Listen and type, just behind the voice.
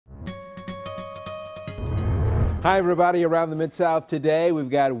Hi everybody around the Mid-South today. We've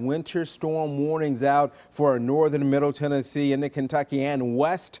got winter storm warnings out for northern Middle Tennessee into Kentucky and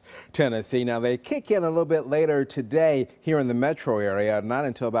West Tennessee. Now they kick in a little bit later today here in the metro area, not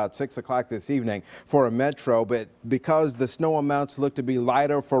until about 6 o'clock this evening for a metro, but because the snow amounts look to be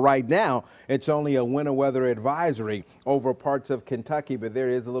lighter for right now, it's only a winter weather advisory over parts of Kentucky, but there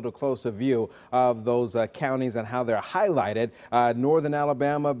is a little closer view of those counties and how they're highlighted. Northern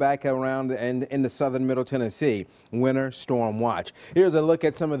Alabama back around and into southern Middle Tennessee. Winter storm watch. Here's a look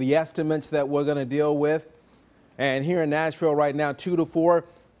at some of the estimates that we're going to deal with. And here in Nashville right now, 2 to 4.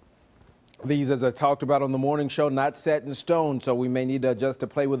 These, as I talked about on the morning show, not set in stone, so we may need to adjust to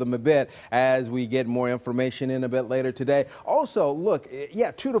play with them a bit as we get more information in a bit later today. Also, look,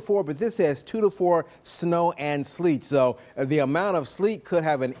 yeah, 2 to 4, but this says 2 to 4 snow and sleet. So the amount of sleet could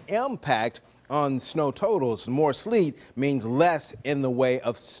have an impact on snow totals. More sleet means less in the way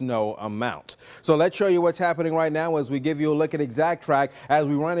of snow amount. So let's show you what's happening right now as we give you a look at Exact Track. As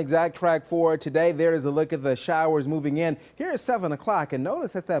we run Exact Track for today, there is a look at the showers moving in here at 7 o'clock. And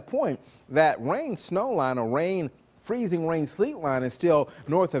notice at that point that rain-snow line or freezing rain sleet line is still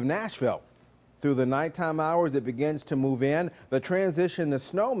north of Nashville. Through the nighttime hours, it begins to move in. The transition to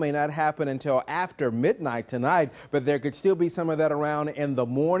snow may not happen until after midnight tonight, but there could still be some of that around in the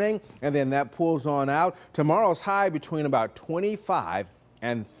morning, and then that pulls on out. Tomorrow's high between about 25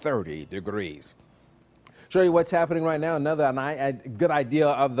 and 30 degrees. Show you what's happening right now. Another good idea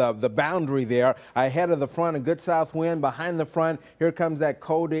of the boundary there. Ahead of the front, a good south wind. Behind the front, here comes that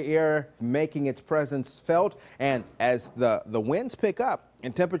colder air making its presence felt. And as the winds pick up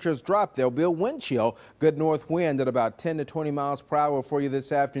and temperatures drop, there'll be a wind chill. Good north wind at about 10 to 20 miles per hour for you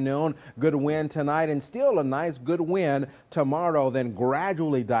this afternoon. Good wind tonight and still a nice good wind tomorrow, then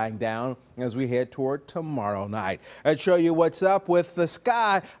gradually dying down as we head toward tomorrow night. I'll show you what's up with the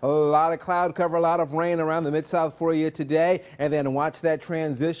sky. A lot of cloud cover, a lot of rain around the Mid-South for you today. And then watch that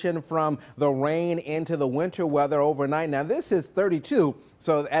transition from the rain into the winter weather overnight. Now this is 32.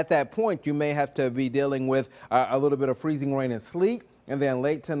 So at that point, you may have to be dealing with a little bit of freezing rain and sleet. And then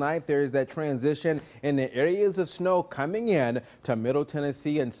late tonight, there is that transition in the areas of snow coming in to Middle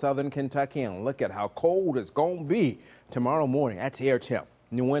Tennessee and southern Kentucky. And look at how cold it's going to be tomorrow morning. That's air temp.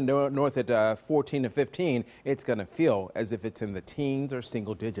 New wind north at 14 to 15. It's going to feel as if it's in the teens or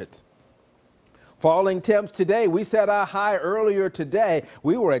single digits. Falling temps today. We set our high earlier today.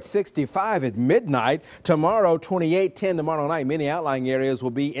 We were at 65 at midnight. Tomorrow, 28, 10 tomorrow night. Many outlying areas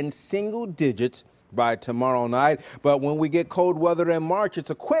will be in single digits by tomorrow night. But when we get cold weather in March, it's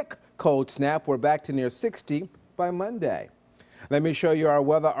a quick cold snap. We're back to near 60 by Monday. Let me show you our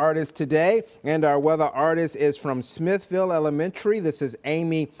weather artist today. And our weather artist is from Smithville Elementary. This is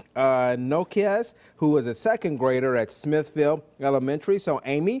Amy Noquez, who is a second grader at Smithville Elementary. So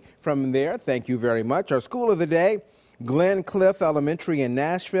Amy, from there, thank you very much. Our school of the day, Glen Cliff Elementary in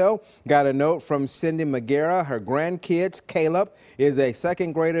Nashville. Got a note from Cindy McGarrah. Her grandkids, Caleb is a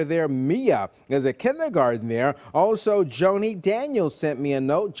second grader there. Mia is a kindergarten there. Also, Joni Daniels sent me a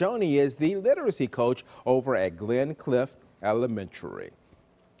note. Joni is the literacy coach over at Glen Cliff Elementary.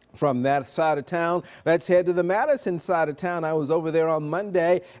 From that side of town, let's head to the Madison side of town. I was over there on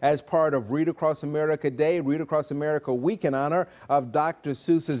Monday as part of Read Across America Day, Read Across America Week in honor of Dr.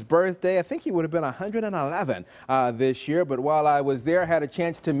 Seuss's birthday. I think he would have been 111 this year, but while I was there, I had a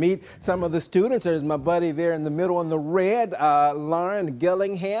chance to meet some of the students. There's my buddy there in the middle in the red, Lauren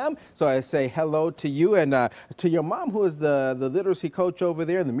Gillingham. So I say hello to you and to your mom, who is the literacy coach over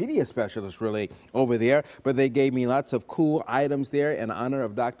there, the media specialist really over there. But they gave me lots of cool items there in honor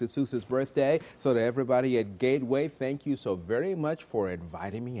of Dr. Seuss's birthday. So to everybody at Gateway, thank you so very much for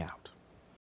inviting me out.